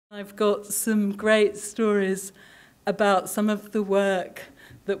I've got some great stories about some of the work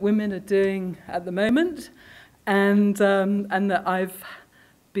that women are doing at the moment, and that I've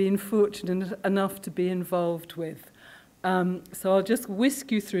been fortunate enough to be involved with. So I'll just whisk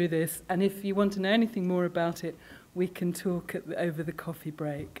you through this, and if you want to know anything more about it, we can talk over the coffee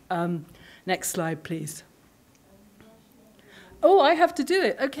break. Next slide, please. Oh, I have to do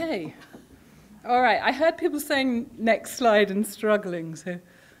it. Okay. All right. I heard people saying next slide and struggling, so...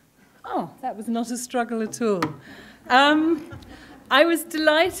 Oh, that was not a struggle at all. I was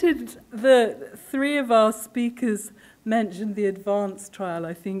delighted that three of our speakers mentioned the advanced trial.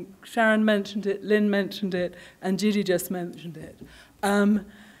 I think Sharon mentioned it, Lynn mentioned it, and Judy just mentioned it. And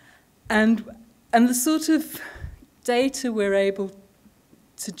the sort of data we're able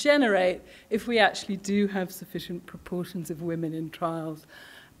to generate if we actually do have sufficient proportions of women in trials.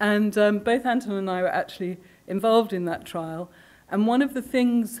 And both Anton and I were actually involved in that trial. And one of the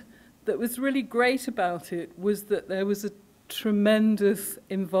things that was really great about it was that there was a tremendous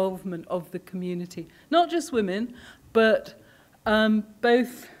involvement of the community. Not just women, but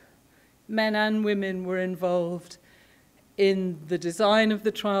both men and women were involved in the design of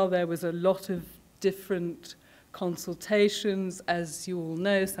the trial. There was a lot of different consultations. As you all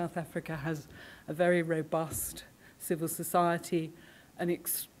know, South Africa has a very robust civil society, an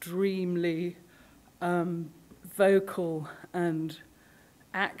extremely vocal and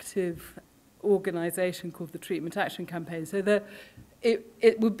active organisation called the Treatment Action Campaign. So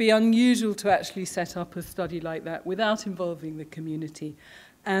it would be unusual to actually set up a study like that without involving the community.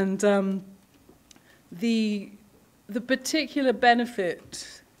 And the particular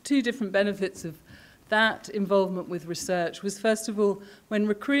benefit, two different benefits of that involvement with research was, first of all, when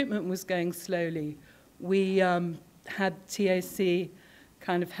recruitment was going slowly, we had TAC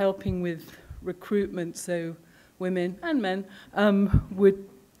kind of helping with recruitment, so women and men would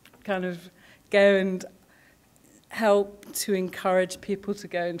kind of go and help to encourage people to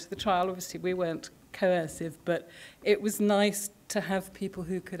go into the trial. Obviously, we weren't coercive, but it was nice to have people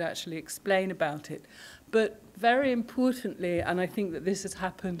who could actually explain about it. But very importantly, and I think that this has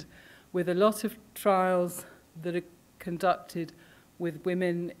happened with a lot of trials that are conducted with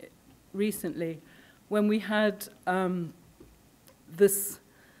women recently, when we had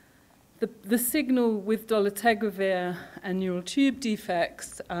the signal with dolutegravir and neural tube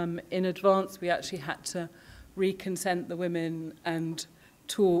defects, in advance we actually had to reconsent the women and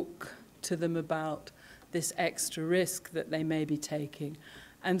talk to them about this extra risk that they may be taking.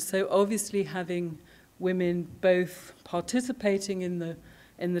 And so obviously having women both participating in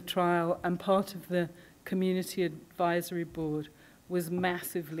the trial and part of the community advisory board was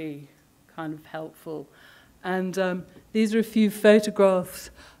massively kind of helpful. And these are a few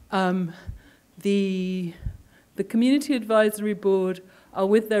photographs. The Community Advisory Board are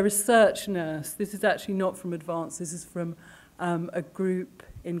with their research nurse. This is actually not from Advance, this is from a group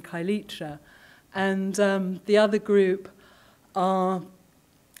in Kailicha. And the other group are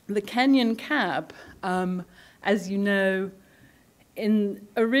the Kenyan CAB. As you know,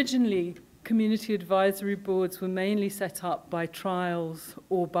 originally, community advisory boards were mainly set up by trials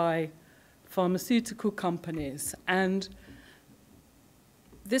or by pharmaceutical companies. And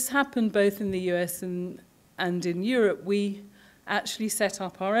this happened both in the US and in Europe. We actually set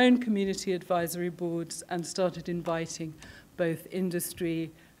up our own community advisory boards and started inviting both industry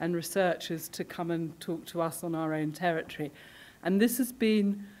and researchers to come and talk to us on our own territory. And this has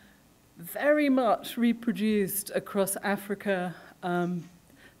been very much reproduced across Africa,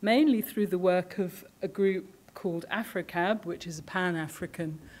 mainly through the work of a group called AfriCAB, which is a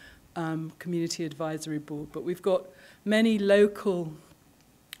Pan-African community advisory board. But we've got many local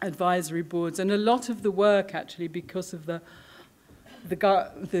advisory boards, and a lot of the work actually, because of the WHO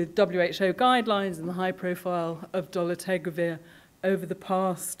guidelines and the high profile of dolutegravir over the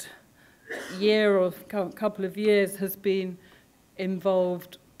past year or couple of years, has been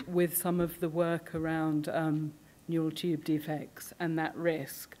involved with some of the work around neural tube defects and that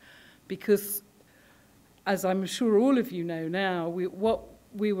risk. Because, as I'm sure all of you know now, what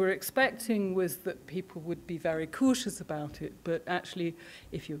we were expecting was that people would be very cautious about it, but actually,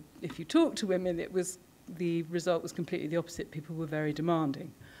 if you talk to women, the result was completely the opposite. People were very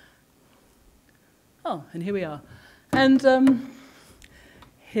demanding. Oh, and here we are. And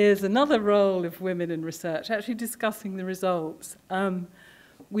here's another role of women in research, actually discussing the results.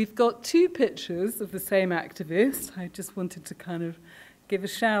 We've got two pictures of the same activist. I just wanted to kind of give a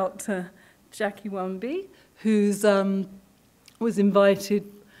shout to Jackie Wambi, who's was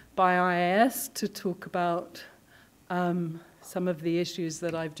invited by IAS to talk about some of the issues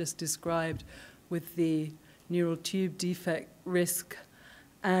that I've just described with the neural tube defect risk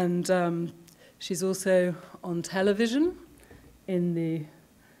And she's also on television in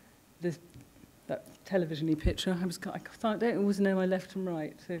that television-y picture. I don't always know my left and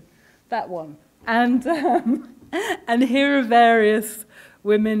right, so that one. And here are various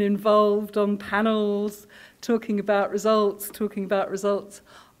women involved on panels, talking about results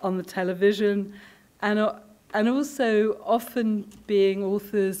on the television, and also often being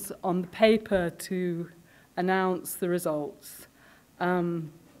authors on the paper to announce the results. Here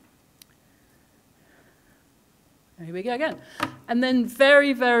we go again. And then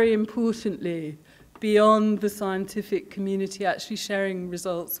very, very importantly, beyond the scientific community, actually sharing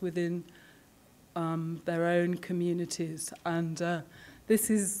results within their own communities. And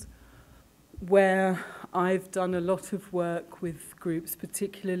this is where I've done a lot of work with groups,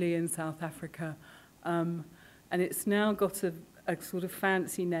 particularly in South Africa. And it's now got a sort of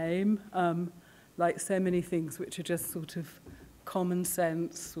fancy name, like so many things which are just sort of common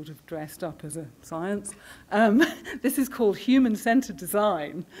sense, sort of dressed up as a science. This is called human-centered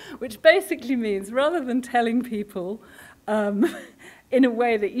design, which basically means rather than telling people in a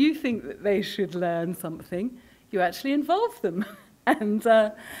way that you think that they should learn something, you actually involve them.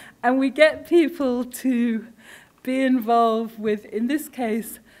 And we get people to be involved with, in this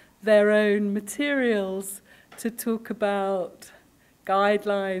case, their own materials, to talk about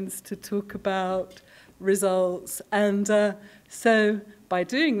guidelines, to talk about results. And so by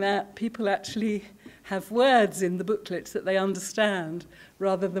doing that, people actually have words in the booklets that they understand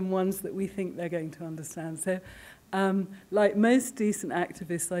rather than ones that we think they're going to understand. So like most decent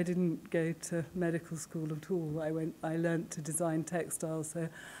activists, I didn't go to medical school at all. I learned to design textiles. So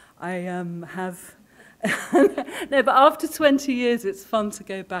I have... No, but after 20 years, it's fun to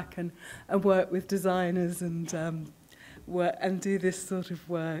go back and work with designers and do this sort of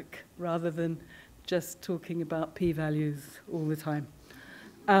work rather than just talking about p-values all the time.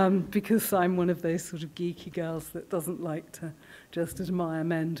 Because I'm one of those sort of geeky girls that doesn't like to just admire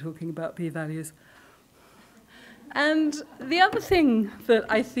men talking about p-values. And the other thing that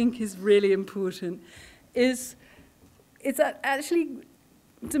I think is really important is it's actually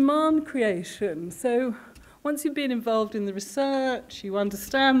demand creation. So once you've been involved in the research, you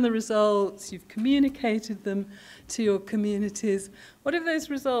understand the results, you've communicated them to your communities, what if those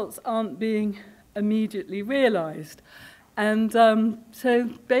results aren't being immediately realized? And so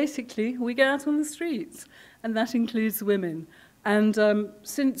basically we go out on the streets, and that includes women. And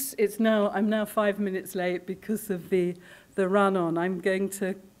since I'm now 5 minutes late because of the run-on, I'm going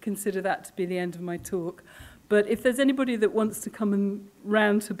to consider that to be the end of my talk. But if there's anybody that wants to come and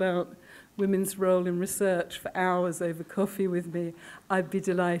rant about women's role in research for hours over coffee with me, I'd be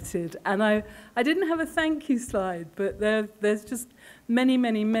delighted. And I didn't have a thank you slide, but there's just many,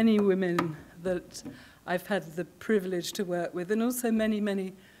 many, many women that I've had the privilege to work with, and also many,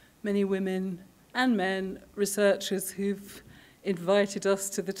 many, many women and men, researchers who've invited us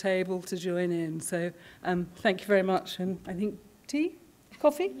to the table to join in. So thank you very much. And I think tea,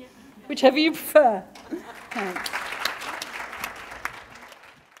 coffee, yeah, whichever you prefer. Thanks.